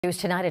News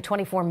tonight, a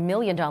 $24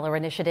 million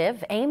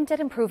initiative aimed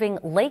at improving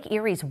Lake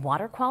Erie's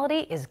water quality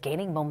is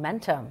gaining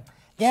momentum.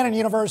 Gannon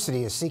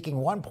University is seeking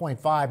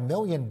 $1.5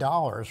 million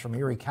from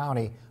Erie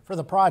County for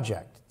the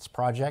project. It's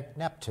Project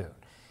NePTWNE.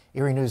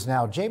 Erie News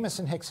Now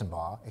Jamison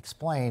Hicksonbaugh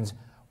explains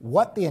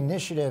what the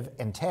initiative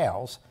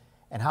entails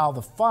and how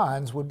the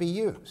funds would be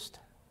used.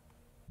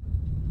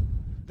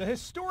 The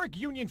historic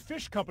Union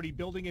Fish Company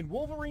building in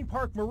Wolverine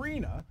Park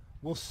Marina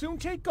will soon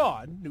take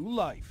on new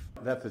life.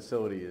 That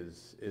facility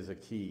is a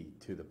key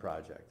to the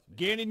project.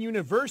 Gannon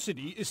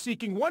University is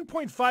seeking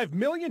 $1.5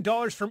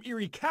 million from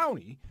Erie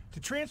County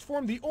to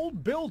transform the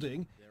old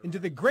building into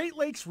the Great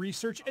Lakes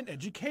Research and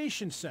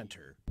Education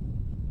Center.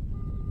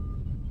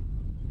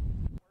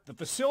 The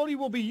facility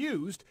will be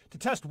used to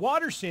test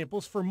water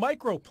samples for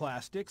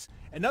microplastics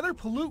and other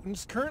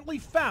pollutants currently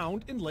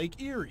found in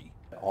Lake Erie.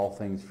 All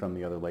things from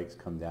the other lakes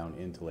come down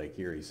into Lake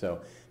Erie.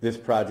 So this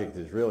project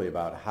is really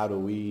about how do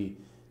we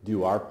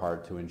do our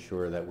part to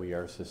ensure that we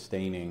are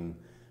sustaining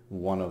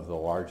one of the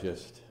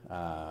largest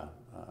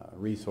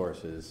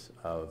resources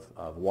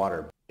of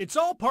water. It's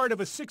all part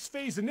of a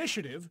 6-phase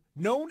initiative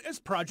known as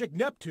Project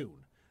NePTWNE.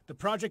 The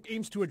project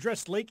aims to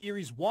address Lake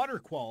Erie's water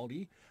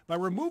quality by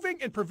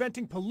removing and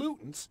preventing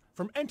pollutants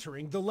from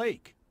entering the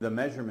lake. The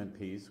measurement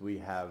piece, we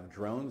have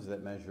drones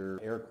that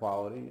measure air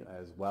quality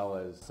as well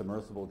as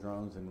submersible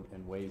drones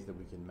and ways that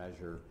we can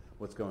measure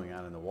what's going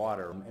on in the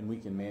water, and we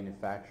can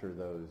manufacture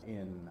those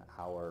in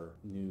our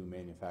new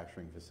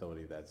manufacturing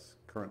facility that's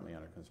currently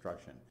under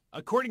construction.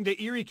 According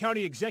to Erie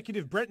County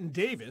Executive Brenton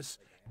Davis,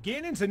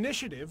 Gannon's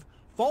initiative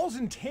falls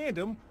in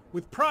tandem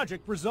with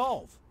Project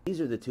Resolve. These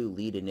are the two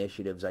lead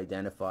initiatives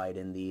identified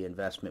in the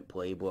investment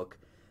playbook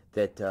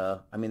that,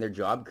 they're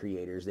job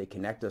creators. They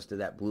connect us to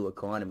that blue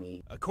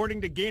economy. According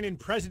to Gannon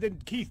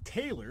President Keith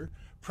Taylor,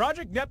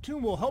 Project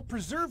NePTWNE will help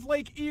preserve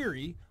Lake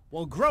Erie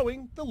while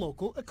growing the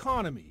local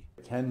economy.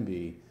 It can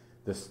be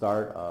the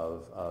start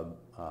of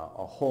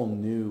a whole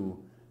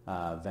new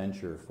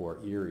venture for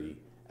Erie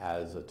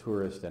as a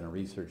tourist and a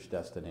research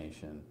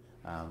destination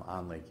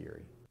on Lake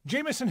Erie.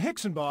 Jamison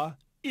Hicksonbaugh,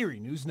 Erie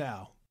News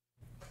Now.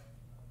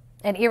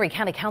 And Erie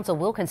County Council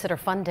will consider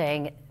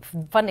funding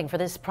for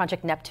this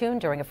Project NePTWNE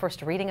during a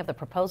first reading of the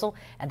proposal,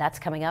 and that's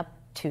coming up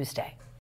Tuesday.